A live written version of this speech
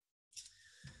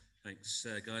Thanks,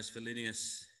 guys, for leading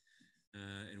us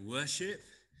in worship.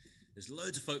 There's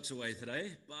loads of folks away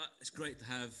today, but it's great to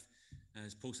have,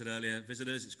 as Paul said earlier,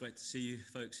 visitors. It's great to see you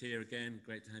folks here again.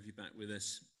 Great to have you back with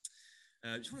us.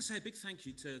 I just want to say a big thank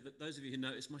you to those of you who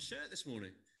noticed my shirt this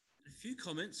morning. A few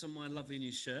comments on my lovely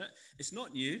new shirt. It's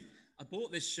not new. I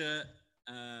bought this shirt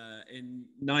in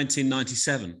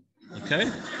 1997,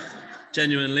 okay?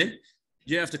 Genuinely.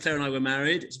 The year after Claire and I were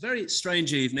married. It's a very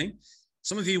strange evening.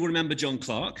 Some of you will remember John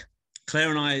Clark.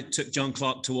 Claire and I took John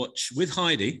Clark to watch with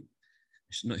Heidi,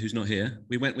 who's not here.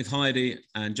 We went with Heidi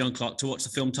and John Clark to watch the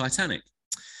film Titanic.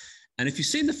 And if you've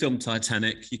seen the film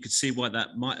Titanic, you could see why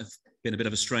that might have been a bit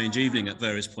of a strange evening at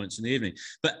various points in the evening.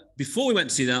 But before we went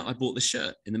to see that, I bought the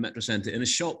shirt in the Metro Centre in a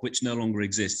shop which no longer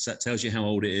exists. That tells you how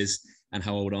old it is and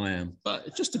how old I am. But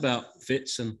it just about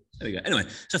fits, and there we go. Anyway,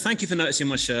 so thank you for noticing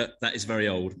my shirt. That is very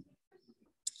old.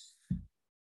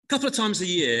 A couple of times a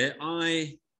year,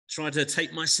 I try to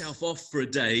take myself off for a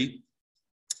day,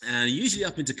 and usually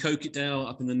up into Coquetdale,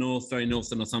 up in the north, very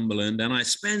north of Northumberland, and I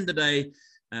spend the day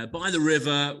by the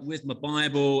river with my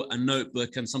Bible, a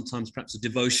notebook, and sometimes perhaps a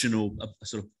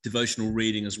sort of devotional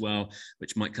reading as well,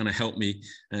 which might kind of help me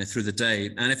through the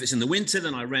day. And if it's in the winter,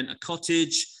 then I rent a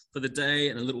cottage for the day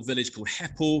in a little village called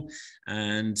Heppel,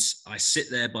 and I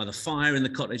sit there by the fire in the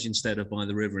cottage instead of by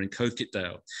the river in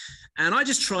Coquetdale. And I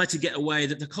just try to get away.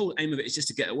 That the whole aim of it is just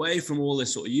to get away from all the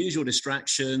sort of usual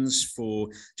distractions for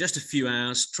just a few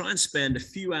hours, try and spend a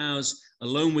few hours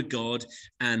alone with God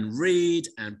and read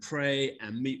and pray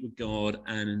and meet with God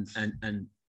and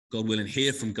God willing,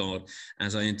 hear from God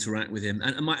as I interact with him.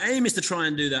 And my aim is to try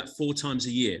and do that 4 times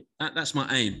a year. That's my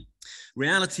aim.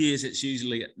 Reality is it's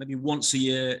usually maybe once a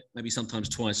year, maybe sometimes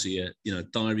twice a year. You know,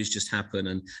 diaries just happen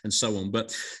and so on.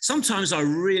 But sometimes I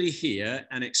really hear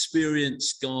and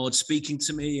experience God speaking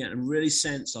to me and really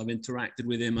sense I've interacted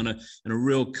with him in a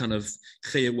real kind of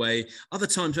clear way. Other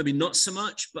times maybe not so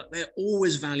much, but they're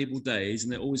always valuable days,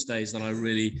 and they're always days that I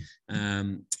really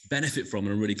benefit from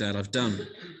and I'm really glad I've done.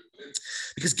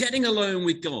 Because getting alone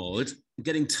with God,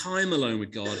 getting time alone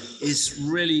with God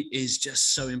is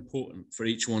just so important for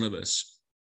each one of us.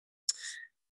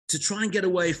 To try and get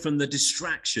away from the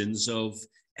distractions of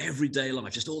everyday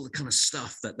life, just all the kind of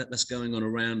stuff that's going on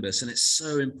around us. And it's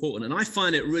so important. And I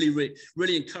find it really,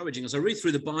 really encouraging as I read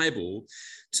through the Bible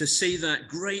to see that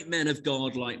great men of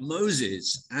God like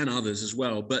Moses and others as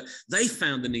well, but they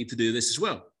found the need to do this as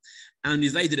well. And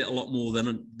they did it a lot more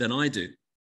than I do.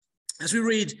 As we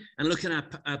read and look at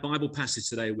our Bible passage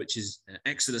today, which is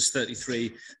Exodus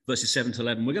 33, verses 7 to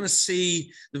 11, we're going to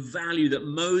see the value that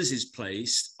Moses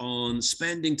placed on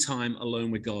spending time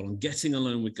alone with God, on getting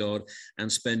alone with God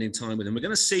and spending time with him. We're going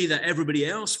to see that everybody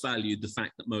else valued the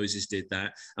fact that Moses did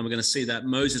that. And we're going to see that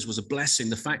Moses was a blessing.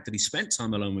 The fact that he spent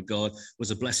time alone with God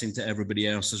was a blessing to everybody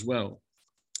else as well.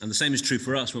 And the same is true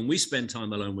for us. When we spend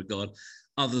time alone with God,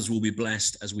 others will be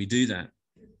blessed as we do that.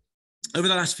 Over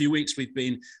the last few weeks, we've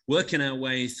been working our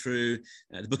way through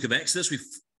the book of Exodus. We've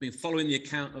been following the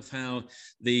account of how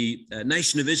the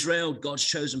nation of Israel, God's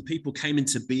chosen people, came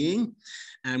into being.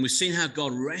 And we've seen how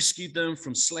God rescued them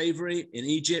from slavery in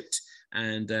Egypt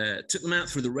and took them out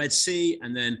through the Red Sea,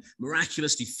 and then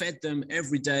miraculously fed them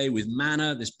every day with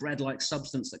manna, this bread-like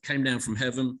substance that came down from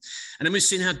heaven. And then we've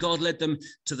seen how God led them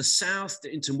to the south,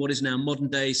 into what is now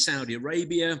modern-day Saudi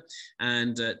Arabia,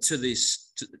 and to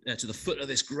the foot of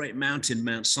this great mountain,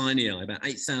 Mount Sinai, about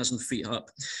 8,000 feet up.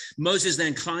 Moses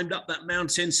then climbed up that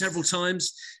mountain several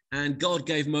times, and God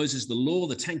gave Moses the law,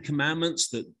 the 10 Commandments,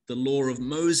 the law of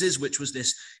Moses, which was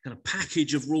this kind of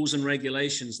package of rules and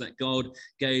regulations that God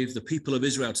gave the people of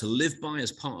Israel to live by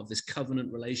as part of this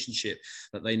covenant relationship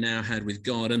that they now had with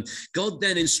God. And God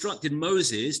then instructed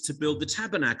Moses to build the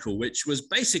tabernacle, which was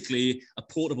basically a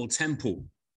portable temple,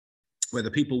 where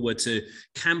the people were to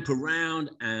camp around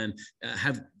and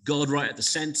have God right at the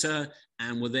center,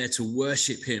 and were there to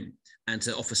worship him and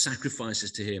to offer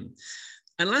sacrifices to him.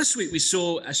 And last week we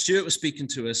saw, as Stuart was speaking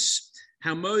to us,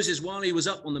 how Moses, while he was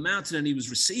up on the mountain and he was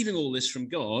receiving all this from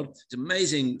God, it's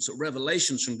amazing sort of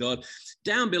revelations from God,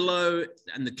 down below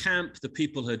in the camp, the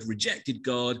people had rejected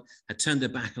God, had turned their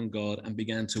back on God, and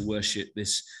began to worship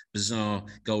this bizarre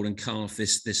golden calf,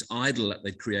 this idol that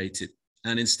they'd created.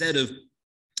 And instead of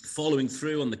following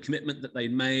through on the commitment that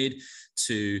they'd made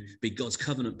to be God's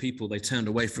covenant people, they turned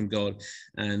away from God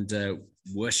and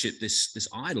worshipped this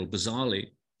idol bizarrely.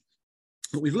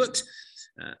 But we've looked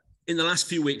in the last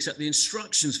few weeks at the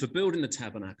instructions for building the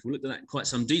tabernacle. We looked at that in quite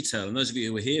some detail. And those of you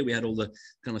who were here, we had all the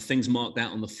kind of things marked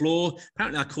out on the floor.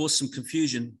 Apparently I caused some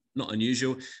confusion not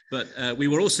unusual, but we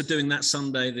were also doing that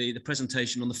Sunday the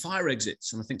presentation on the fire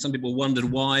exits. And I think some people wondered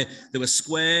why there were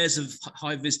squares of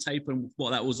high-vis tape and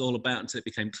what that was all about until it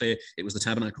became clear it was the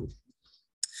tabernacle.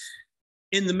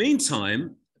 In the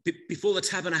meantime, before the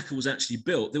tabernacle was actually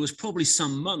built, there was probably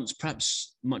some months,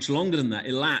 perhaps much longer than that,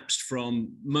 elapsed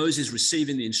from Moses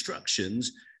receiving the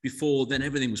instructions before then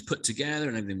everything was put together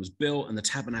and everything was built and the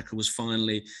tabernacle was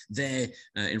finally there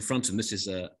in front of them. This is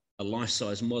a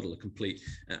life-size model, a complete,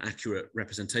 accurate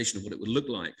representation of what it would look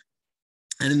like.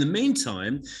 And in the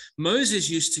meantime, Moses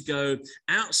used to go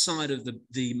outside of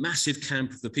the massive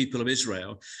camp of the people of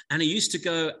Israel, and he used to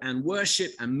go and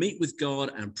worship and meet with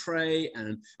God and pray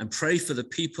and pray for the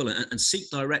people and seek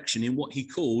direction in what he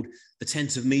called the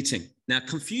tent of meeting. Now,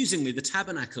 confusingly, the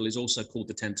tabernacle is also called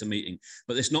the tent of meeting,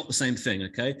 but it's not the same thing,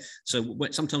 okay? So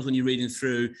sometimes when you're reading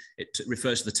through, it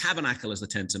refers to the tabernacle as the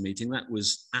tent of meeting. That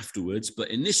was afterwards, but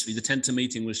initially the tent of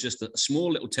meeting was just a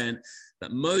small little tent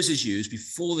that Moses used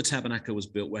before the tabernacle was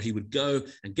built, where he would go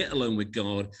and get alone with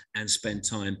God and spend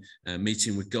time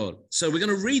meeting with God. So we're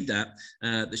going to read that.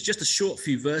 There's just a short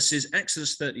few verses,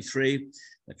 Exodus 33.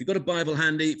 If you've got a Bible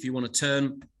handy, if you want to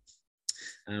turn,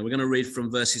 we're going to read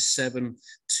from verses 7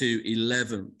 to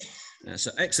 11. So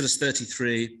Exodus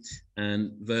 33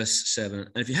 and verse 7.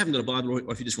 And if you haven't got a Bible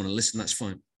or if you just want to listen, that's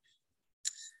fine.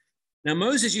 Now,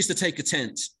 Moses used to take a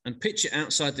tent and pitch it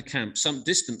outside the camp some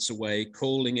distance away,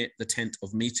 calling it the tent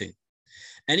of meeting.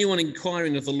 Anyone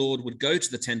inquiring of the Lord would go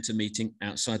to the tent of meeting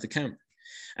outside the camp.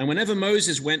 And whenever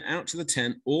Moses went out to the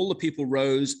tent, all the people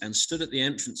rose and stood at the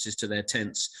entrances to their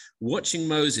tents, watching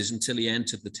Moses until he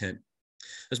entered the tent.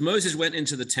 As Moses went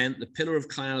into the tent, the pillar of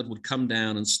cloud would come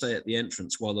down and stay at the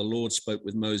entrance while the Lord spoke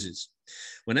with Moses.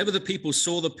 Whenever the people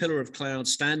saw the pillar of cloud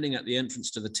standing at the entrance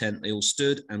to the tent, they all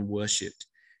stood and worshipped,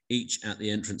 each at the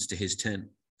entrance to his tent.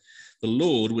 The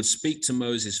Lord would speak to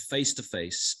Moses face to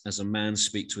face as a man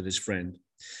speaks with his friend.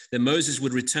 Then Moses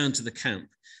would return to the camp,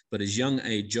 but his young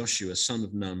aide Joshua, son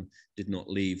of Nun, did not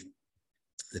leave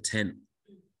the tent.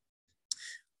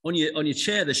 On your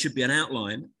chair, there should be an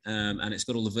outline, and it's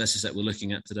got all the verses that we're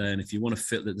looking at today. And if you want to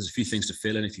fill, there's a few things to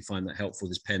fill in. If you find that helpful,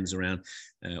 there's pens around,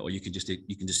 or you can just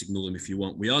ignore them if you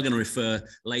want. We are going to refer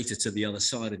later to the other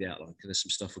side of the outline because there's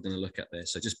some stuff we're going to look at there.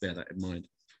 So just bear that in mind.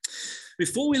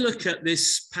 Before we look at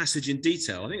this passage in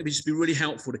detail, I think it'd just be really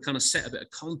helpful to kind of set a bit of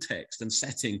context and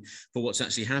setting for what's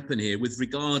actually happened here with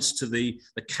regards to the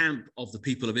camp of the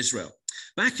people of Israel.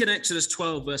 Back in Exodus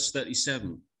 12, verse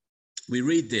 37. We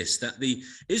read this, that the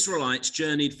Israelites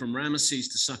journeyed from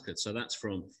Ramesses to Succoth. So that's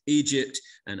from Egypt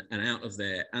and out of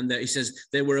there. And there, he says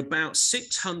there were about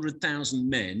 600,000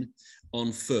 men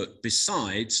on foot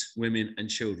besides women and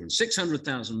children.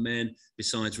 600,000 men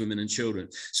besides women and children.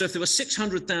 So if there were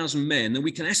 600,000 men, then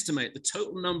we can estimate the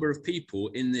total number of people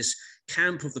in this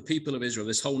camp of the people of Israel,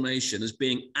 this whole nation, as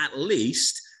being at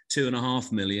least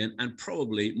 2.5 million and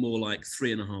probably more like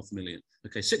 3.5 million.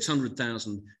 Okay,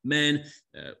 600,000 men,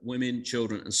 women,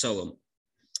 children, and so on.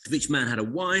 If each man had a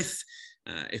wife,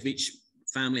 if each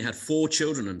family had 4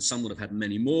 children, and some would have had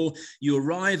many more, you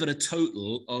arrive at a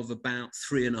total of about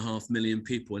 3.5 million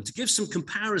people. And to give some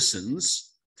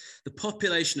comparisons, the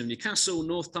population of Newcastle,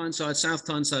 North Tyneside, South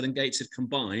Tyneside, and Gateshead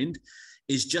combined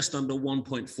is just under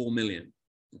 1.4 million.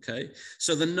 Okay,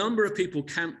 so the number of people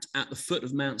camped at the foot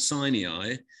of Mount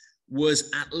Sinai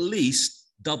was at least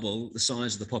double the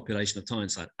size of the population of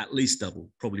Tyneside, at least double,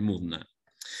 probably more than that.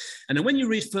 And then when you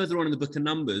read further on in the book of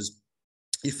Numbers,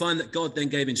 you find that God then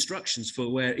gave instructions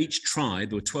for where each tribe,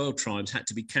 there were 12 tribes, had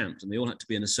to be camped, and they all had to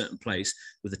be in a certain place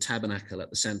with a tabernacle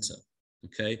at the center.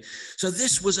 Okay, so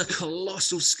this was a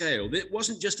colossal scale. It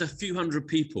wasn't just a few hundred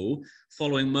people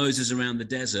following Moses around the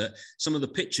desert. Some of the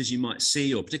pictures you might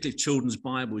see, or particularly children's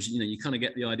Bibles, you kind of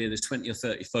get the idea there's 20 or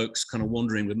 30 folks kind of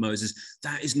wandering with Moses.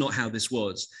 That is not how this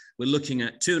was. We're looking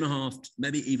at 2.5,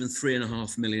 maybe even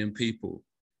 3.5 million people.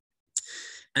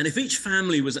 And if each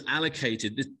family was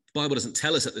allocated, the Bible doesn't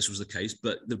tell us that this was the case,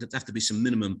 but there'd have to be some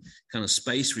minimum kind of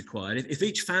space required. If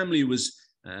each family was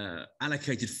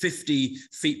allocated 50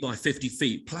 feet by 50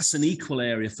 feet, plus an equal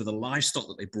area for the livestock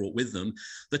that they brought with them,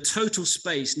 the total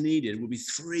space needed would be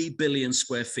 3 billion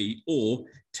square feet, or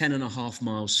 10.5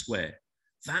 miles square.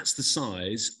 That's the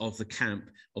size of the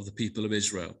camp of the people of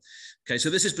Israel. Okay,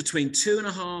 so this is between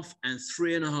 2.5 and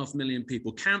 3.5 million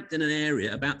people camped in an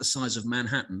area about the size of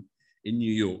Manhattan in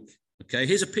New York. Okay,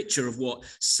 here's a picture of what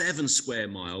 7 square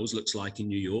miles looks like in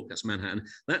New York. That's Manhattan.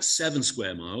 That's 7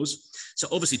 square miles. So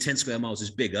obviously 10 square miles is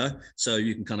bigger. So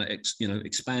you can kind of,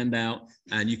 expand out,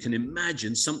 and you can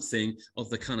imagine something of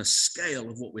the kind of scale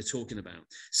of what we're talking about.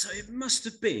 So it must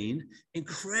have been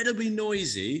incredibly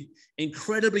noisy,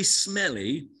 incredibly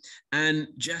smelly, and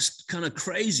just kind of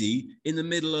crazy in the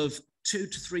middle of 2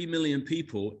 to 3 million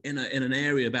people in an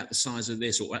area about the size of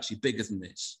this, or actually bigger than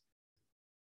this.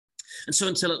 And so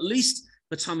until at least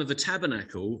the time of the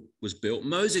tabernacle was built,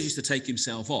 Moses used to take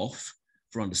himself off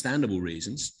for understandable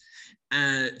reasons,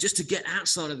 just to get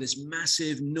outside of this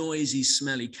massive, noisy,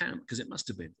 smelly camp, because it must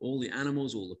have been all the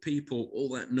animals, all the people, all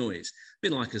that noise.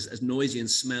 Been like as noisy and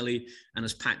smelly and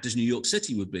as packed as New York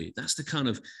City would be. That's the kind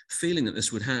of feeling that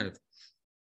this would have.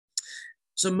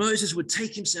 So Moses would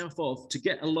take himself off to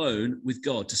get alone with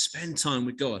God, to spend time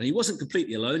with God. And he wasn't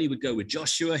completely alone. He would go with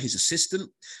Joshua, his assistant.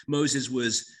 Moses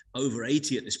was over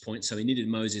 80 at this point, so he needed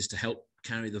Moses to help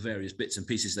carry the various bits and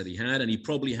pieces that he had. And he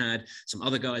probably had some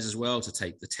other guys as well to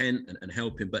take the tent and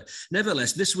help him. But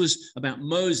nevertheless, this was about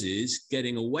Moses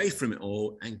getting away from it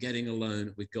all and getting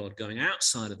alone with God, going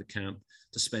outside of the camp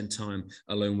to spend time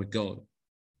alone with God.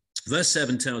 Verse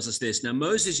 7 tells us this. Now,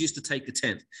 Moses used to take a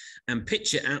tent and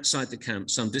pitch it outside the camp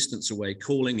some distance away,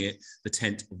 calling it the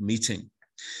tent of meeting.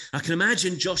 I can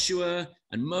imagine Joshua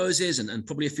and Moses and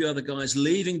probably a few other guys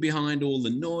leaving behind all the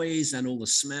noise and all the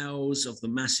smells of the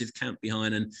massive camp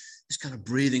behind, and just kind of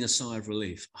breathing a sigh of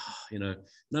relief.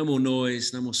 No more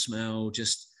noise, no more smell,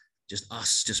 just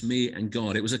us, just me and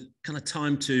God. It was a kind of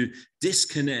time to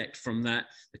disconnect from the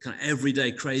kind of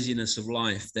everyday craziness of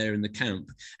life there in the camp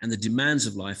and the demands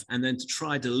of life, and then to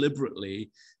try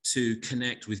deliberately to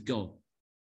connect with God.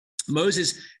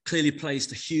 Moses clearly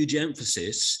placed a huge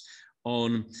emphasis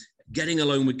on getting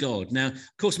alone with God. Now,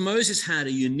 of course, Moses had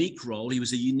a unique role. He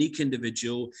was a unique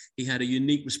individual. He had a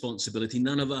unique responsibility.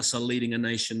 None of us are leading a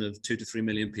nation of 2 to 3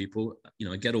 million people.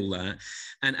 I get all that.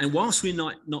 And whilst we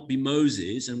might not be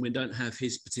Moses and we don't have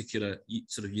his particular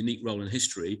sort of unique role in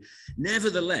history,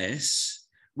 nevertheless,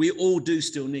 we all do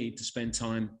still need to spend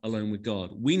time alone with God.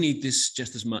 We need this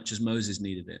just as much as Moses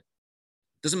needed it.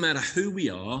 Doesn't matter who we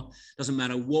are, doesn't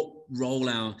matter what role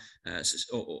or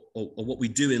what we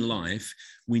do in life,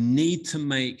 we need to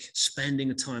make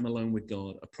spending a time alone with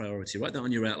God a priority. Write that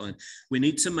on your outline. We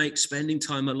need to make spending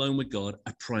time alone with God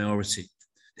a priority.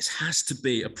 This has to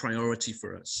be a priority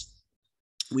for us.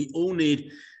 We all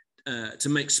need to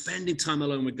make spending time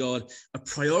alone with God a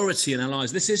priority in our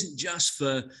lives. This isn't just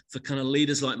for kind of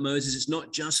leaders like Moses. It's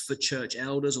not just for church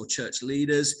elders or church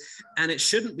leaders. And it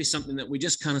shouldn't be something that we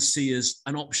just kind of see as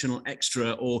an optional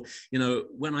extra, or,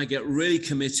 when I get really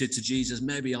committed to Jesus,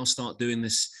 maybe I'll start doing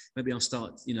this. Maybe I'll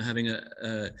start, having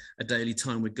a daily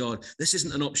time with God. This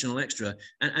isn't an optional extra.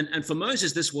 And for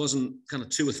Moses, this wasn't kind of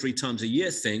 2 or 3 times a year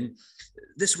thing.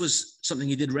 This was something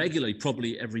he did regularly,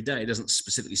 probably every day. It doesn't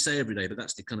specifically say every day, but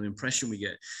that's the kind of impression we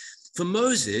get. For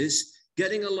Moses,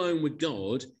 getting alone with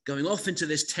God, going off into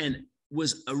this tent,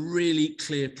 was a really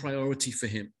clear priority for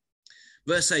him.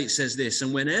 Verse 8 says this,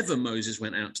 and whenever Moses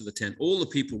went out to the tent, all the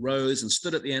people rose and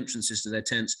stood at the entrances to their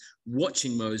tents,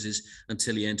 watching Moses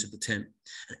until he entered the tent.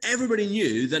 And everybody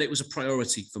knew that it was a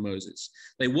priority for Moses.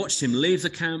 They watched him leave the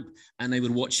camp, and they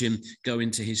would watch him go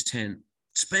into his tent.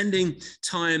 Spending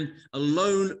time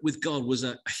alone with God was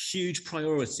a huge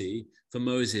priority for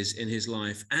Moses in his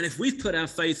life. And if we've put our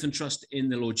faith and trust in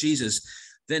the Lord Jesus,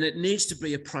 then it needs to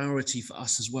be a priority for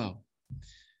us as well.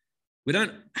 We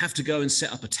don't have to go and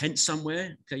set up a tent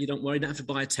somewhere. Okay, you don't worry, you don't have to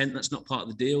buy a tent. That's not part of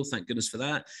the deal. Thank goodness for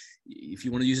that. If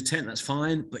you want to use a tent, that's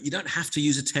fine, but you don't have to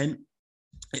use a tent.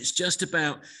 It's just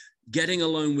about getting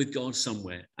alone with God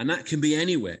somewhere, and that can be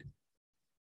anywhere.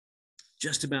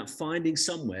 Just about finding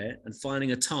somewhere and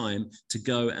finding a time to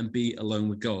go and be alone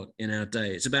with God in our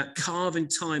day. It's about carving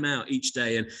time out each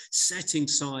day and setting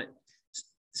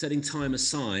time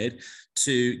aside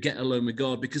to get alone with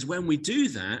God, because when we do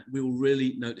that, we will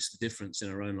really notice the difference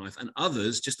in our own life. And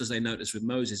others, just as they noticed with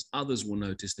Moses, others will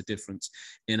notice the difference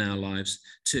in our lives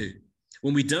too.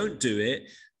 When we don't do it,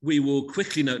 we will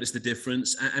quickly notice the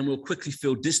difference, and we'll quickly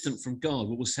feel distant from God.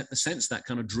 We will sense that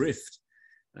kind of drift.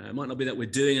 It might not be that we're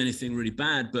doing anything really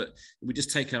bad, but we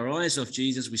just take our eyes off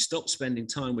Jesus, we stop spending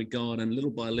time with God, and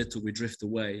little by little we drift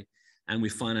away, and we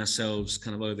find ourselves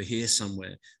kind of over here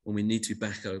somewhere when we need to be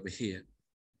back over here.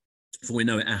 Before we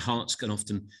know it, our hearts can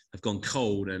often have gone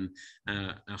cold and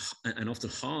often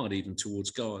hard even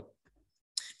towards God.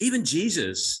 Even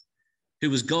Jesus, who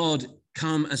was God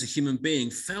come as a human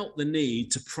being, felt the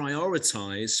need to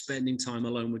prioritize spending time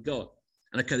alone with God.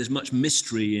 And okay, there's much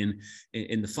mystery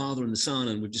in the Father and the Son,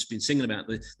 and we've just been singing about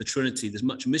the Trinity. There's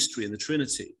much mystery in the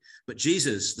Trinity. But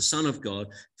Jesus, the Son of God,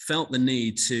 felt the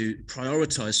need to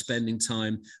prioritize spending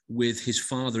time with his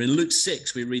Father. In Luke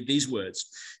 6, we read these words: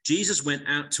 Jesus went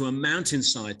out to a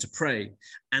mountainside to pray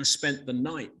and spent the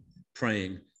night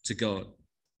praying to God.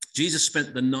 Jesus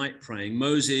spent the night praying.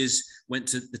 Moses went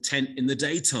to the tent in the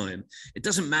daytime. It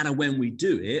doesn't matter when we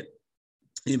do it.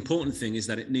 The important thing is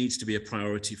that it needs to be a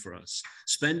priority for us.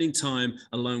 Spending time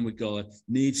alone with God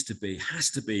has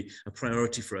to be a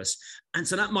priority for us. And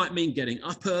so that might mean getting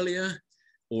up earlier,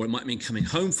 or it might mean coming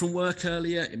home from work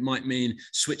earlier. It might mean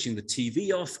switching the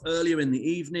TV off earlier in the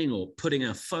evening, or putting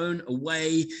our phone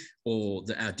away, or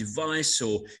our device,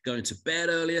 or going to bed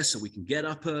earlier so we can get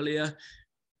up earlier,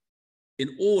 in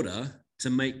order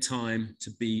to make time to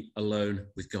be alone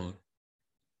with God.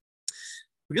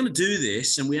 We're going to do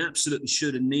this, and we absolutely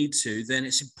should and need to, then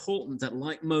it's important that,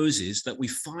 like Moses, that we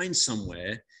find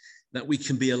somewhere that we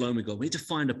can be alone with God. We need to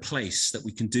find a place that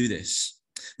we can do this.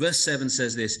 Verse 7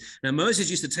 says this: Now Moses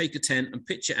used to take a tent and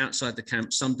pitch it outside the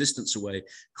camp some distance away,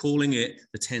 calling it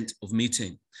the tent of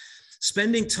meeting.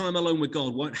 Spending time alone with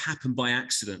God won't happen by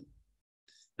accident.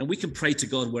 And we can pray to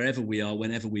God wherever we are,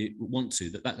 whenever we want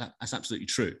to. That's absolutely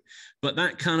true. But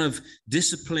that kind of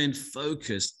disciplined,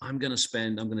 focused, I'm going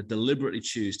to deliberately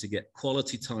choose to get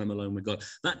quality time alone with God.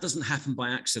 That doesn't happen by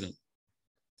accident.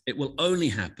 It will only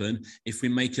happen if we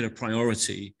make it a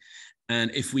priority,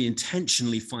 and if we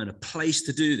intentionally find a place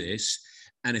to do this,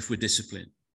 and if we're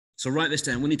disciplined. So write this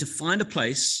down. We need to find a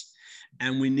place,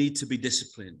 and we need to be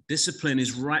disciplined. Discipline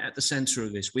is right at the center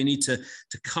of this. We need to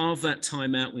carve that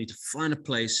time out. We need to find a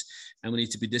place, and we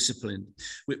need to be disciplined.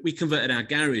 We converted our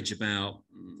garage about,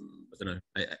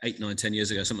 8, 9, 10 years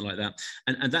ago, something like that.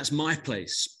 And that's my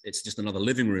place. It's just another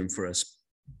living room for us.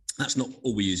 That's not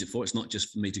all we use it for. It's not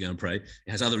just for me to go and pray.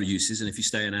 It has other uses. And if you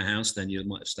stay in our house, then you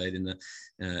might have stayed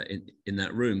in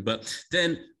that room. But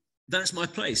then that's my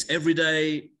place. Every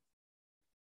day,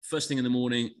 first thing in the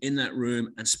morning, in that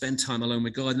room, and spend time alone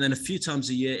with God. And then a few times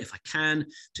a year, if I can,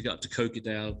 to go up to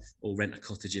Cokerdale or rent a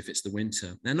cottage if it's the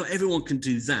winter. Now, not everyone can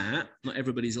do that. Not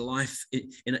everybody's life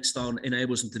in that style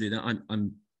enables them to do that.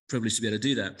 I'm privileged to be able to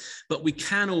do that. But we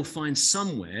can all find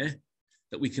somewhere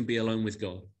that we can be alone with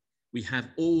God. We have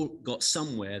all got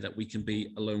somewhere that we can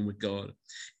be alone with God,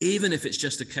 even if it's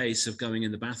just a case of going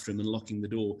in the bathroom and locking the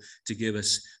door to give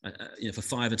us, for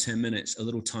 5 or 10 minutes, a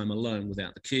little time alone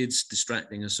without the kids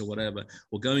distracting us or whatever,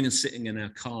 or going and sitting in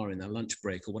our car in our lunch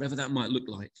break or whatever that might look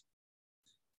like.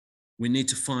 We need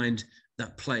to find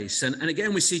that place. And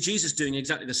again, we see Jesus doing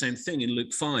exactly the same thing in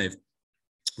Luke 5.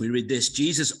 We read this: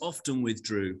 Jesus often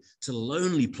withdrew to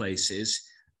lonely places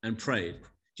and prayed.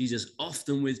 Jesus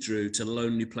often withdrew to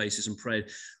lonely places and prayed.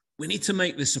 We need to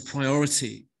make this a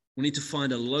priority. We need to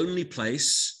find a lonely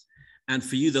place. And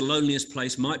for you, the loneliest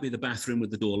place might be the bathroom with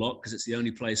the door locked, because it's the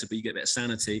only place where you get a bit of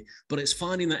sanity. But it's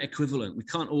finding that equivalent. We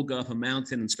can't all go up a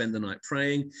mountain and spend the night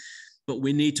praying, but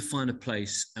we need to find a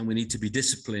place, and we need to be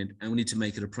disciplined, and we need to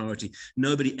make it a priority.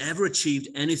 Nobody ever achieved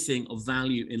anything of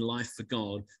value in life for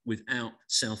God without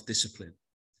self-discipline.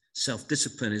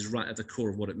 Self-discipline is right at the core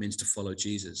of what it means to follow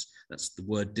Jesus. That's the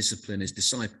word discipline, is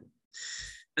disciple.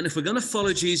 And if we're going to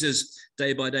follow Jesus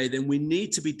day by day, then we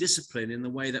need to be disciplined in the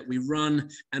way that we run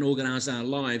and organize our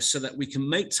lives so that we can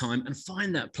make time and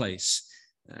find that place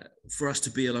for us to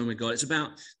be alone with God. It's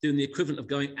about doing the equivalent of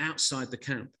going outside the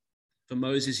camp. For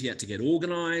Moses, he had to get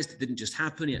organized. It didn't just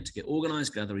happen. He had to get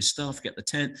organized, gather his stuff, get the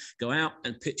tent, go out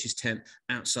and pitch his tent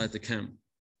outside the camp,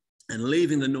 and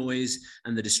leaving the noise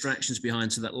and the distractions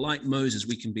behind, so that, like Moses,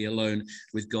 we can be alone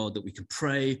with God, that we can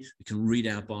pray, we can read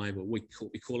our Bible. We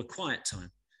call a quiet time.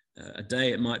 A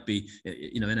day, it might be,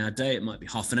 in our day, it might be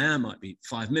half an hour, might be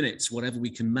 5 minutes, whatever we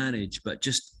can manage, but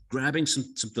just grabbing some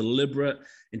deliberate,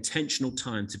 intentional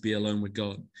time to be alone with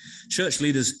God. Church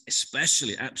leaders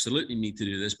especially absolutely need to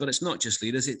do this, but it's not just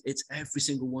leaders, it's every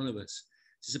single one of us.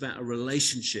 This is about a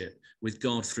relationship with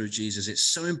God through Jesus. It's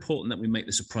so important that we make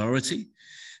this a priority,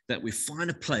 that we find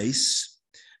a place,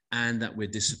 and that we're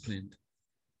disciplined.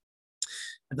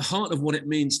 At the heart of what it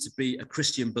means to be a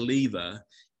Christian believer,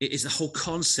 it is the whole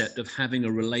concept of having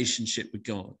a relationship with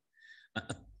God,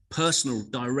 a personal,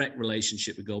 direct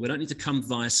relationship with God. We don't need to come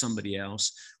via somebody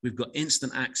else. We've got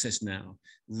instant access now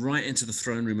right into the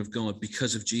throne room of God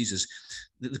because of Jesus.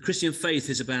 The Christian faith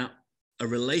is about a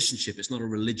relationship. It's not a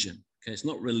religion. Okay, it's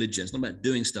not religion. It's not about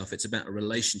doing stuff. It's about a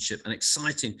relationship, an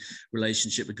exciting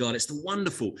relationship with God. It's the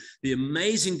wonderful, the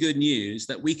amazing good news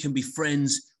that we can be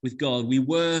friends with God. We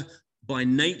were by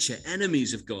nature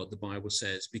enemies of God, the Bible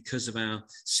says, because of our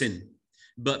sin.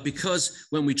 But because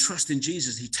when we trust in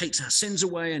Jesus, he takes our sins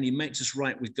away and he makes us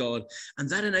right with God. And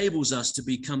that enables us to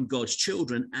become God's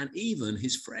children and even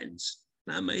his friends.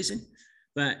 Isn't that amazing?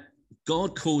 That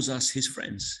God calls us his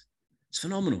friends. It's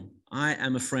phenomenal. I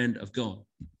am a friend of God.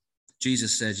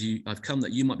 Jesus says, I've come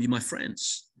that you might be my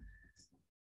friends.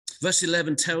 Verse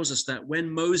 11 tells us that when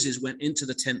Moses went into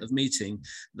the tent of meeting,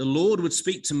 the Lord would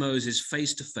speak to Moses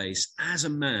face to face as a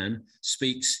man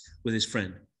speaks with his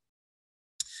friend.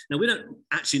 Now, we don't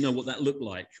actually know what that looked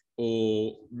like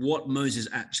or what Moses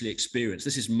actually experienced.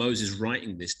 This is Moses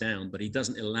writing this down, but he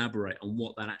doesn't elaborate on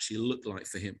what that actually looked like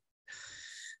for him.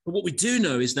 But what we do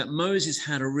know is that Moses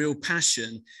had a real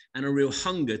passion and a real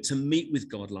hunger to meet with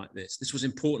God like this. This was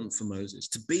important for Moses,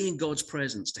 to be in God's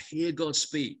presence, to hear God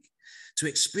speak, to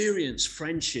experience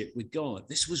friendship with God.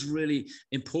 This was really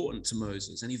important to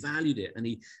Moses, and he valued it, and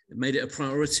he made it a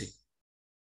priority.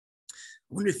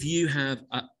 I wonder if you have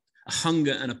a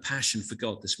hunger and a passion for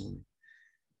God this morning.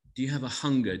 Do you have a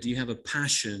hunger? Do you have a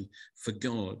passion for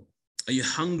God? Are you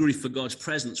hungry for God's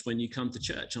presence when you come to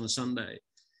church on a Sunday?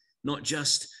 Not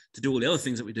just to do all the other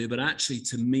things that we do, but actually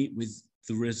to meet with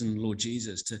the risen Lord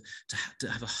Jesus, to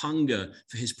have a hunger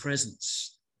for his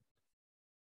presence.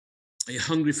 Are you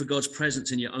hungry for God's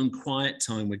presence in your own quiet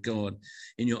time with God,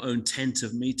 in your own tent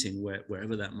of meeting,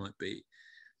 wherever that might be,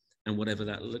 and whatever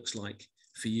that looks like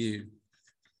for you?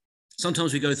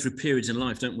 Sometimes we go through periods in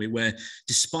life, don't we, where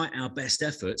despite our best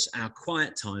efforts, our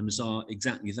quiet times are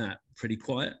exactly that, pretty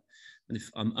quiet. And if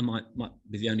I might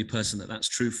be the only person that's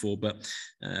true for, but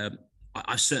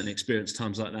I've certainly experienced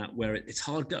times like that where it's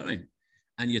hard going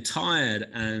and you're tired,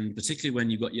 and particularly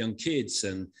when you've got young kids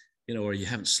and, or you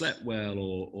haven't slept well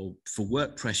or for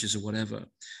work pressures or whatever.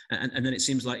 And then it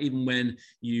seems like even when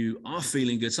you are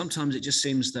feeling good, sometimes it just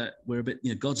seems that we're a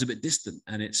bit, God's a bit distant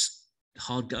and it's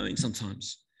hard going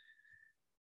sometimes.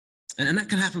 And that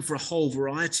can happen for a whole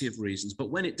variety of reasons. But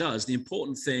when it does, the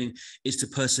important thing is to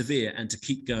persevere and to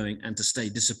keep going and to stay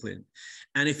disciplined.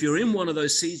 And if you're in one of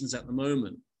those seasons at the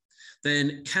moment,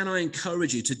 then can I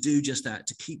encourage you to do just that,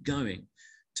 to keep going,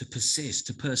 to persist,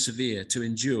 to persevere, to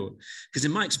endure? Because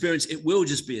in my experience, it will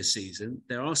just be a season.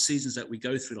 There are seasons that we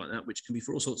go through like that, which can be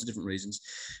for all sorts of different reasons.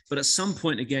 But at some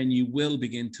point, again, you will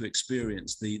begin to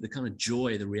experience the kind of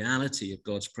joy, the reality of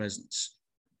God's presence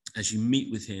as you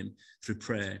meet with him through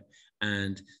prayer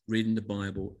and reading the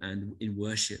Bible and in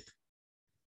worship.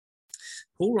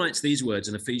 Paul writes these words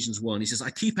in Ephesians 1. He says,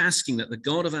 I keep asking that the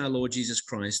God of our Lord Jesus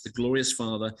Christ, the glorious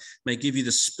Father, may give you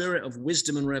the spirit of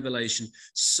wisdom and revelation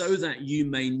so that you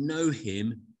may know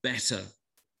him better.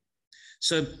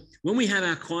 So when we have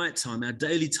our quiet time, our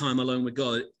daily time alone with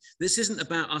God, this isn't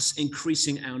about us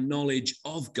increasing our knowledge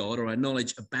of God or our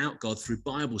knowledge about God through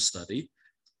Bible study.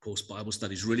 Of course, Bible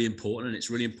study is really important, and it's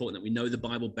really important that we know the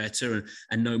Bible better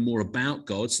and know more about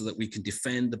God so that we can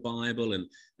defend the Bible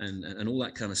and all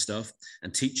that kind of stuff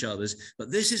and teach others.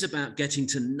 But this is about getting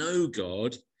to know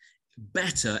God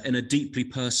better in a deeply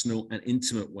personal and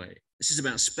intimate way. This is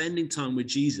about spending time with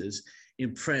Jesus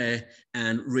in prayer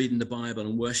and reading the Bible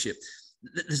and worship.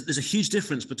 There's a huge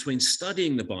difference between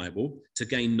studying the Bible to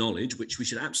gain knowledge, which we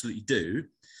should absolutely do.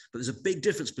 But there's a big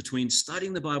difference between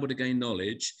studying the Bible to gain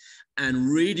knowledge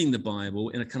and reading the Bible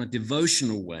in a kind of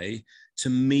devotional way to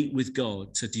meet with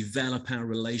God, to develop our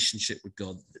relationship with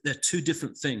God. They're two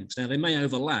different things. Now, they may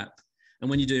overlap, and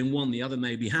when you're doing one, the other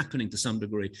may be happening to some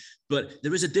degree. But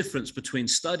there is a difference between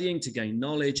studying to gain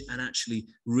knowledge and actually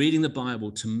reading the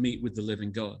Bible to meet with the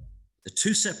living God. They're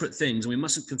two separate things, and we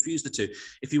mustn't confuse the two.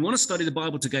 If you want to study the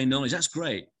Bible to gain knowledge, that's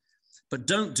great. But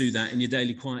don't do that in your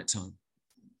daily quiet time.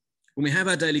 When we have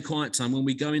our daily quiet time, when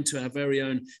we go into our very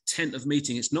own tent of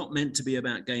meeting, it's not meant to be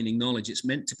about gaining knowledge. It's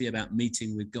meant to be about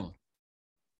meeting with God.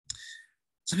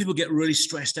 Some people get really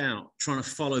stressed out trying to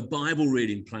follow Bible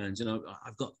reading plans.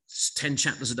 I've got 10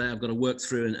 chapters a day I've got to work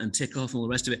through and tick off and all the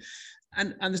rest of it.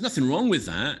 And there's nothing wrong with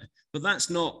that, but that's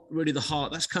not really the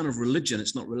heart. That's kind of religion.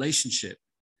 It's not relationship.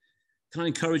 Can I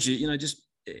encourage you, just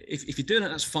if you're doing it,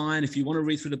 that's fine. If you want to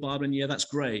read through the Bible, and that's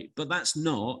great. But that's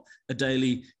not a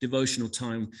daily devotional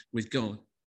time with God.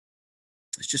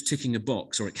 It's just ticking a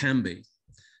box, or it can be.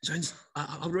 So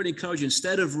I really encourage you,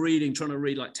 instead of trying to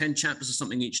read like 10 chapters or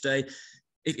something each day,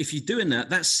 if you're doing that,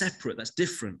 that's separate, that's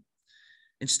different.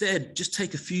 Instead, just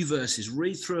take a few verses,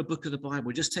 read through a book of the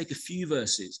Bible, just take a few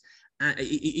verses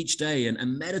each day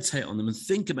and meditate on them and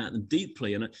think about them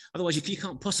deeply. And otherwise, you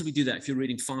can't possibly do that if you're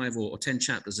reading 5 or 10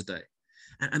 chapters a day.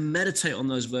 And meditate on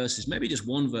those verses, maybe just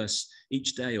one verse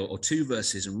each day or 2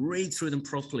 verses, and read through them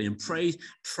properly and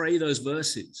pray those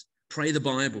verses, pray the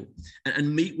Bible,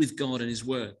 and meet with God and his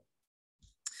word.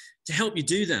 To help you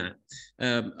do that,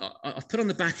 I've put on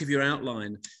the back of your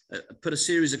outline, put a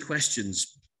series of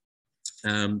questions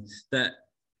that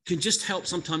can just help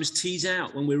sometimes tease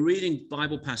out when we're reading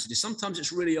Bible passages. Sometimes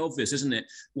it's really obvious, isn't it,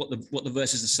 what the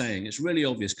verses are saying? It's really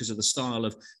obvious because of the style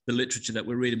of the literature that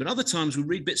we're reading. But other times we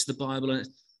read bits of the Bible and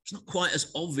it's not quite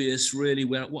as obvious really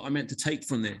what I meant to take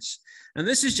from this. And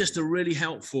this is just a really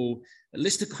helpful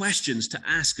list of questions to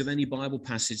ask of any Bible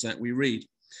passage that we read.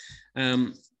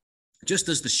 Just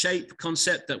as the shape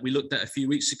concept that we looked at a few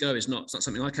weeks ago is not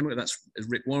something I came up with, that's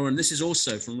Rick Warren. This is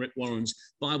also from Rick Warren's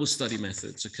Bible study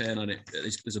methods, okay? And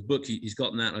there's a book, he's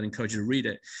gotten that, I'd encourage you to read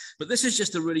it. But this is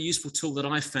just a really useful tool that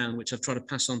I found, which I've tried to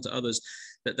pass on to others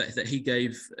that he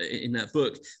gave in that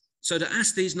book. So to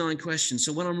ask these 9 questions,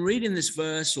 so when I'm reading this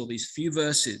verse or these few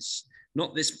verses,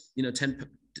 not this,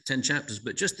 10 chapters,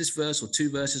 but just this verse or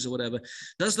 2 verses or whatever,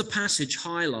 does the passage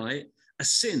highlight a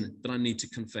sin that I need to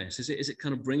confess? Is it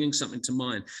kind of bringing something to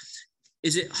mind?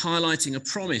 Is it highlighting a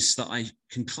promise that I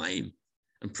can claim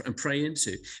and pray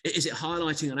into? Is it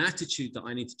highlighting an attitude that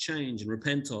I need to change and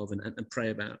repent of and pray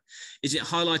about? Is it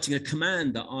highlighting a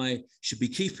command that I should be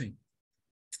keeping?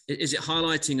 Is it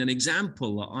highlighting an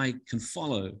example that I can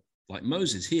follow, like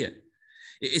Moses here?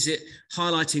 Is it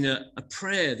highlighting a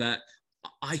prayer that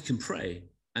I can pray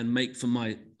and make for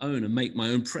my own and make my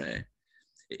own prayer?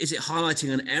 Is it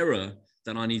highlighting an error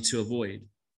that I need to avoid,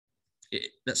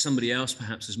 that somebody else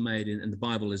perhaps has made and the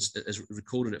Bible has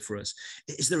recorded it for us?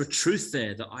 Is there a truth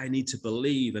there that I need to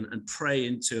believe and pray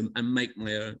into and make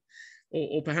my own?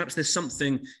 Or perhaps there's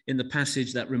something in the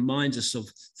passage that reminds us of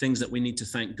things that we need to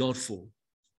thank God for.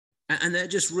 And they're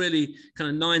just really kind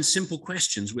of 9 simple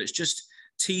questions which just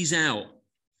tease out,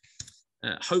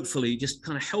 hopefully just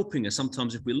kind of helping us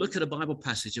sometimes if we look at a Bible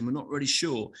passage and we're not really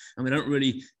sure and we don't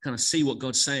really kind of see what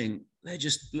God's saying. They're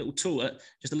just a little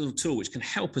tool which can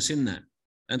help us in that.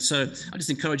 And so I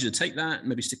just encourage you to take that and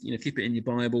maybe keep it in your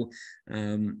Bible.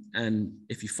 And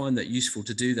if you find that useful,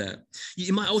 to do that.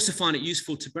 You might also find it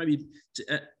useful to maybe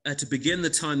to begin the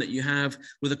time that you have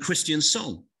with a Christian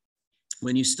song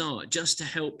when you start, just to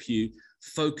help you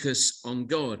focus on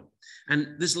God. And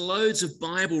there's loads of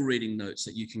Bible reading notes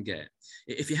that you can get.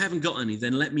 If you haven't got any,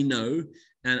 then let me know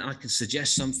and I can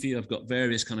suggest some for you. I've got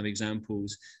various kind of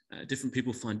examples. Different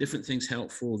people find different things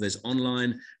helpful. There's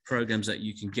online programs that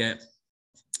you can get.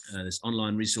 There's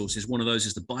online resources. One of those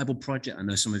is the Bible Project. I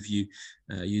know some of you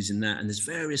using that. And there's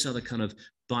various other kind of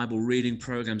Bible reading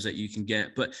programs that you can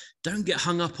get. But don't get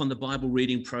hung up on the Bible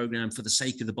reading program for the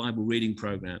sake of the Bible reading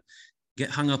program. Get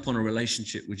hung up on a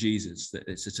relationship with Jesus.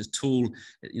 It's a tool.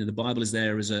 The Bible is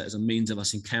there as a means of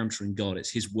us encountering God. It's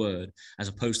His word, as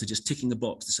opposed to just ticking the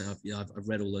box to say, I've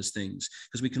read all those things.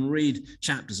 Because we can read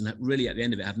chapters and really at the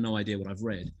end of it have no idea what I've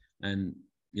read. And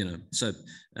so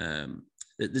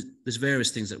there's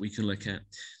various things that we can look at.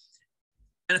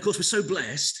 And of course, we're so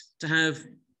blessed to have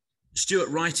Stuart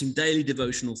writing daily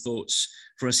devotional thoughts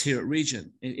for us here at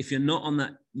Region. If you're not on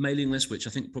that mailing list, which I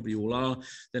think probably you all are,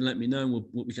 then let me know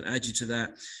and we can add you to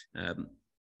that.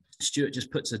 Stuart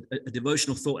just puts a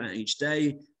devotional thought out each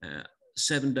day,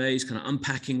 7 days, kind of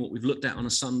unpacking what we've looked at on a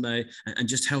Sunday and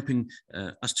just helping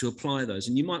us to apply those.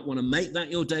 And you might want to make that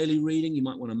your daily reading. You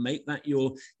might want to make that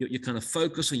your kind of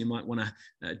focus, or you might want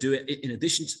to do it in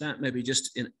addition to that, maybe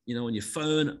just on your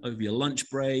phone over your lunch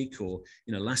break, or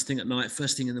last thing at night,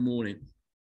 first thing in the morning.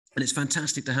 And it's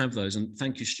fantastic to have those. And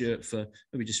thank you, Stuart, for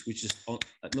we just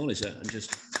acknowledge that and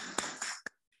just.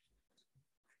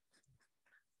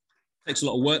 Takes a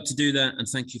lot of work to do that, and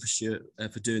thank you for Stuart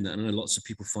for doing that. I know lots of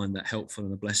people find that helpful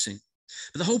and a blessing.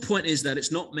 But the whole point is that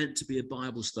it's not meant to be a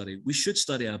Bible study. We should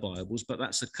study our Bibles, but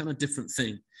that's a kind of different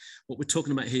thing. What we're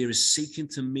talking about here is seeking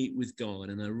to meet with God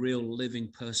in a real living,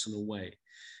 personal way,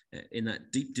 in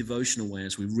that deep devotional way,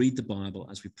 as we read the Bible,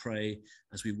 as we pray,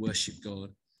 as we worship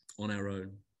God on our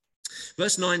own.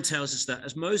 Verse 9 tells us that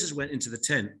as Moses went into the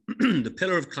tent, the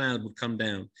pillar of cloud would come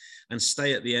down and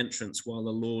stay at the entrance while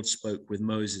the Lord spoke with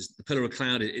Moses. The pillar of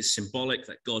cloud is symbolic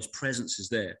that God's presence is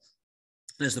there.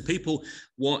 And as the people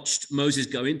watched Moses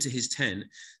go into his tent,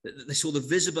 they saw the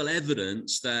visible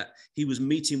evidence that he was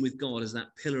meeting with God as that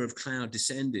pillar of cloud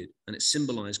descended, and it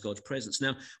symbolized God's presence.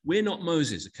 Now, we're not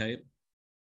Moses, okay?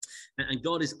 And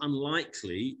God is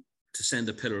unlikely to send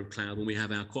a pillar of cloud when we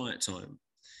have our quiet time.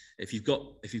 If you've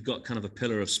got kind of a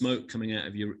pillar of smoke coming out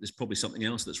of you, there's probably something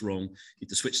else that's wrong. You need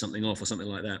to switch something off or something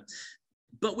like that.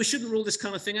 But we shouldn't rule this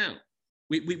kind of thing out.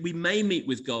 We may meet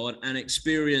with God and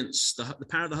experience the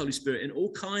power of the Holy Spirit in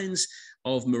all kinds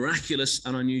of miraculous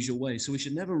and unusual ways. So we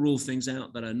should never rule things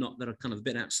out that are kind of a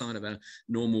bit outside of our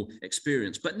normal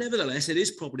experience. But nevertheless, it is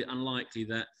probably unlikely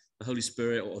that the Holy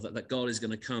Spirit, or that God is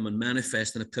going to come and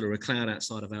manifest in a pillar of cloud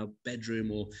outside of our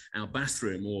bedroom or our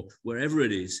bathroom or wherever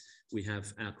it is we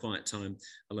have our quiet time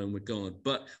alone with God.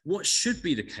 But what should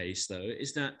be the case, though,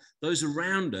 is that those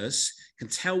around us can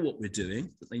tell what we're doing,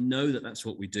 that they know that that's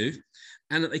what we do,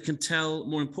 and that they can tell,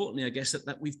 more importantly, I guess,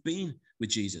 that we've been with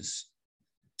Jesus.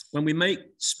 When we make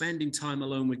spending time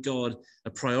alone with God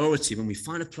a priority, when we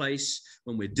find a place,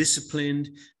 when we're disciplined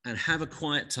and have a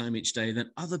quiet time each day, then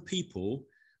other people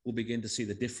will begin to see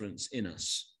the difference in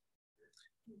us.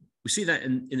 We see that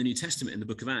in the New Testament, in the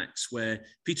book of Acts, where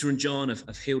Peter and John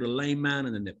have healed a lame man,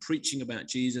 and then they're preaching about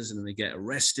Jesus, and then they get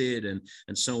arrested and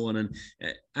so on. And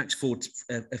Acts 4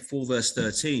 verse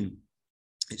 13,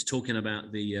 it's talking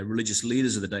about the religious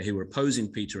leaders of the day who were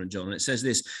opposing Peter and John. And it says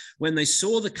this: when they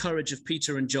saw the courage of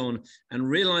Peter and John and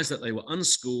realized that they were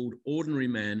unschooled, ordinary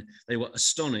men, they were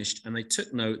astonished, and they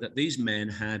took note that these men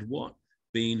had what?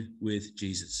 Been with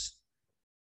Jesus.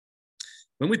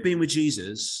 When we've been with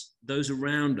Jesus, those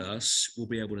around us will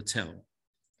be able to tell.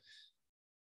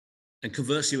 And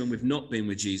conversely, when we've not been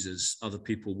with Jesus, other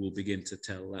people will begin to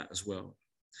tell that as well.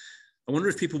 I wonder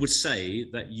if people would say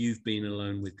that you've been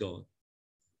alone with God.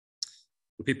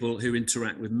 Will people who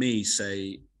interact with me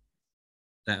say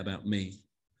that about me?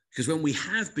 Because when we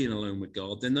have been alone with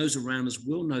God, then those around us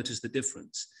will notice the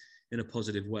difference in a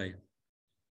positive way.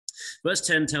 Verse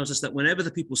 10 tells us that whenever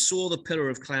the people saw the pillar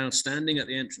of cloud standing at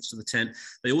the entrance to the tent,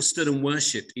 they all stood and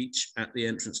worshipped, each at the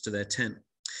entrance to their tent.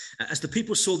 As the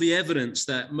people saw the evidence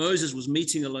that Moses was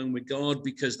meeting alone with God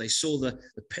because they saw the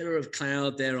pillar of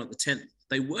cloud there on the tent,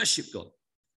 they worshipped God.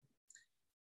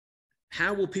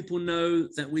 How will people know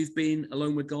that we've been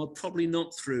alone with God? Probably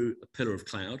not through a pillar of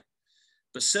cloud,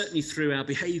 but certainly through our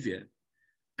behavior,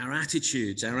 our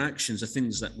attitudes, our actions, the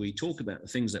things that we talk about, the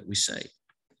things that we say.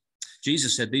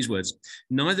 Jesus said these words: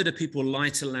 neither do people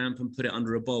light a lamp and put it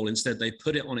under a bowl. Instead, they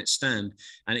put it on its stand,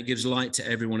 and it gives light to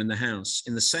everyone in the house.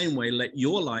 In the same way, let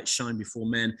your light shine before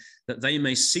men, that they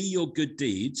may see your good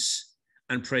deeds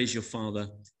and praise your Father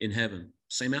in heaven.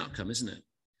 Same outcome, isn't it?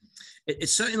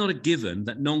 It's certainly not a given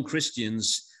that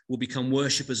non-Christians will become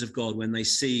worshippers of God when they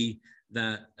see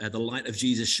that the light of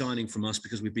Jesus shining from us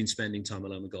because we've been spending time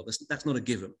alone with God. That's not a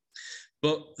given.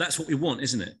 But that's what we want,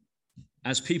 isn't it?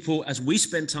 As we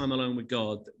spend time alone with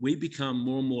God, we become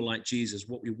more and more like Jesus.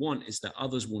 What we want is that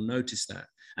others will notice that,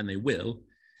 and they will,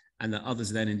 and that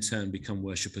others then in turn become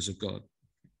worshippers of God.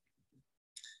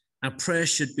 Our prayer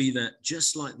should be that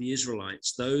just like the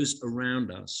Israelites, those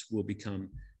around us will become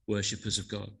worshippers of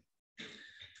God.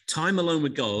 Time alone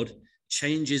with God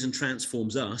changes and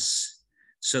transforms us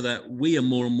so that we are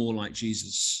more and more like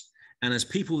Jesus. And as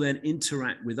people then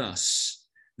interact with us,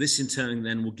 this in turn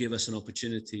then will give us an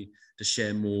opportunity to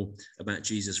share more about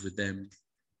Jesus with them.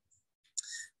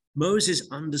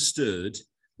 Moses understood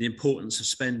the importance of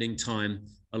spending time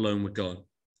alone with God.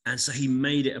 And so he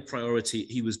made it a priority.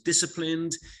 He was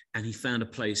disciplined and he found a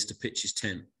place to pitch his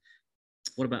tent.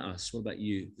 What about us? What about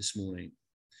you this morning?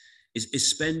 Is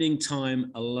spending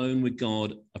time alone with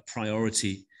God a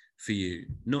priority for you?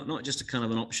 Not just a kind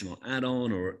of an optional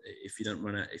add-on, or if you don't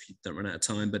run out of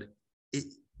time, but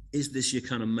is this your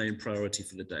kind of main priority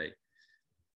for the day?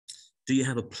 Do you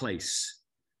have a place?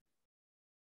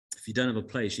 If you don't have a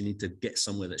place, you need to get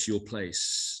somewhere that's your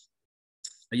place.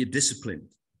 Are you disciplined?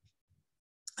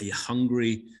 Are you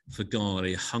hungry for God? Are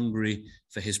you hungry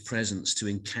for his presence, to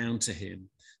encounter him,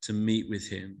 to meet with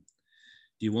him?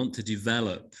 Do you want to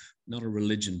develop not a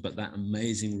religion, but that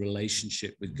amazing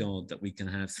relationship with God that we can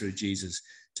have through Jesus,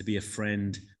 to be a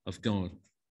friend of God?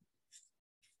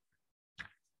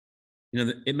 You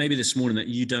know, it may be this morning that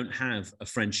you don't have a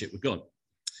friendship with God,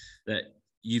 that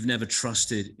you've never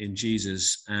trusted in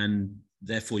Jesus, and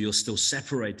therefore you're still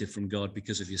separated from God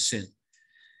because of your sin.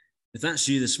 If that's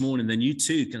you this morning, then you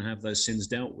too can have those sins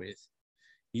dealt with.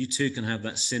 You too can have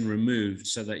that sin removed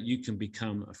so that you can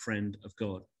become a friend of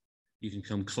God. You can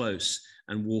come close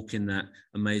and walk in that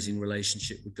amazing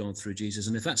relationship with God through Jesus.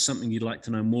 And if that's something you'd like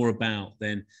to know more about,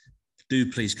 then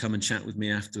do please come and chat with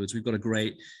me afterwards. We've got a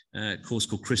great course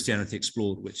called Christianity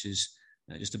Explored, which is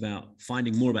just about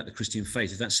finding more about the Christian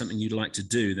faith. If that's something you'd like to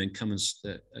do, then come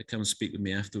and speak with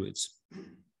me afterwards.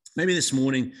 Maybe this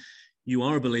morning you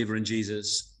are a believer in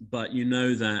Jesus, but you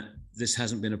know that this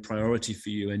hasn't been a priority for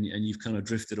you, and you've kind of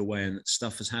drifted away, and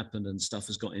stuff has happened and stuff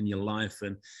has got in your life.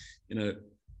 And, you know,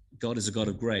 God is a God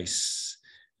of grace,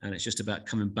 and it's just about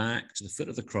coming back to the foot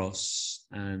of the cross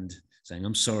and saying,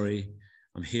 I'm sorry,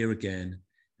 I'm here again,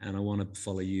 and I want to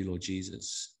follow you, Lord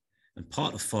Jesus. And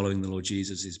part of following the Lord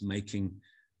Jesus is making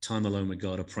time alone with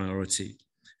God a priority,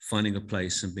 finding a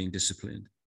place and being disciplined.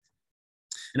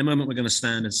 In a moment, we're going to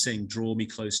stand and sing, Draw Me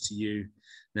Close to You.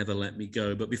 never let me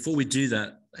go. But before we do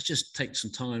that, let's just take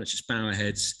some time. Let's just bow our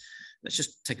heads. Let's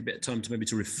just take a bit of time to maybe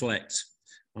to reflect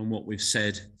on what we've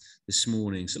said this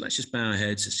morning. So let's just bow our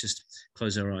heads. Let's just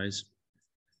close our eyes.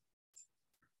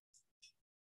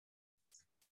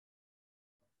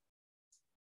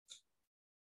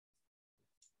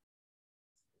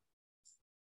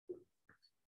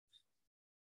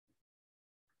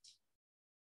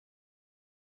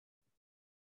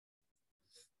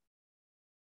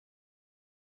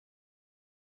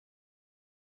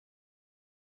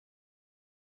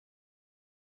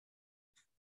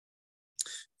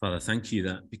 Father, thank you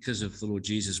that because of the Lord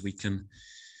Jesus, we can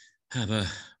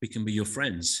be your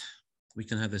friends. We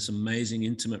can have this amazing,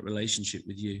 intimate relationship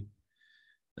with you,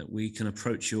 that we can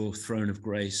approach your throne of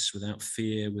grace without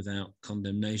fear, without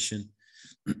condemnation.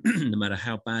 No matter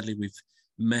how badly we've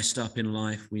messed up in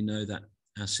life, we know that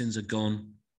our sins are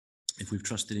gone if we've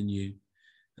trusted in you,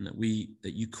 and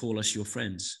that you call us your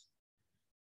friends.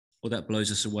 Well, that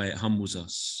blows us away. It humbles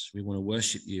us. We want to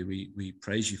worship you. We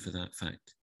praise you for that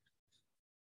fact.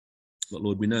 But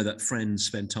Lord, we know that friends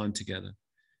spend time together.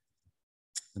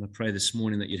 And I pray this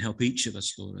morning that you'd help each of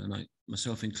us, Lord, and I,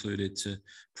 myself included, to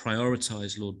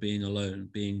prioritize, Lord, being alone,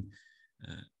 being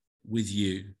with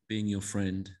you, being your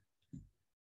friend,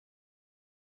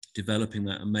 developing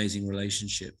that amazing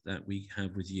relationship that we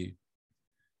have with you.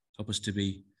 Help us to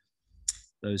be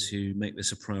those who make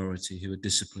this a priority, who are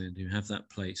disciplined, who have that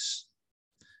place,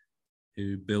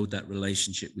 who build that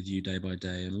relationship with you day by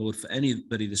day. And Lord, for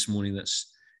anybody this morning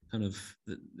that's kind of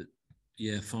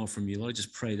far from you, Lord, I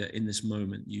just pray that in this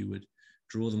moment you would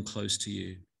draw them close to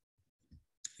you,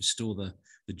 restore the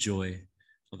joy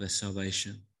of their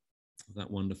salvation, of that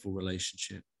wonderful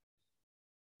relationship.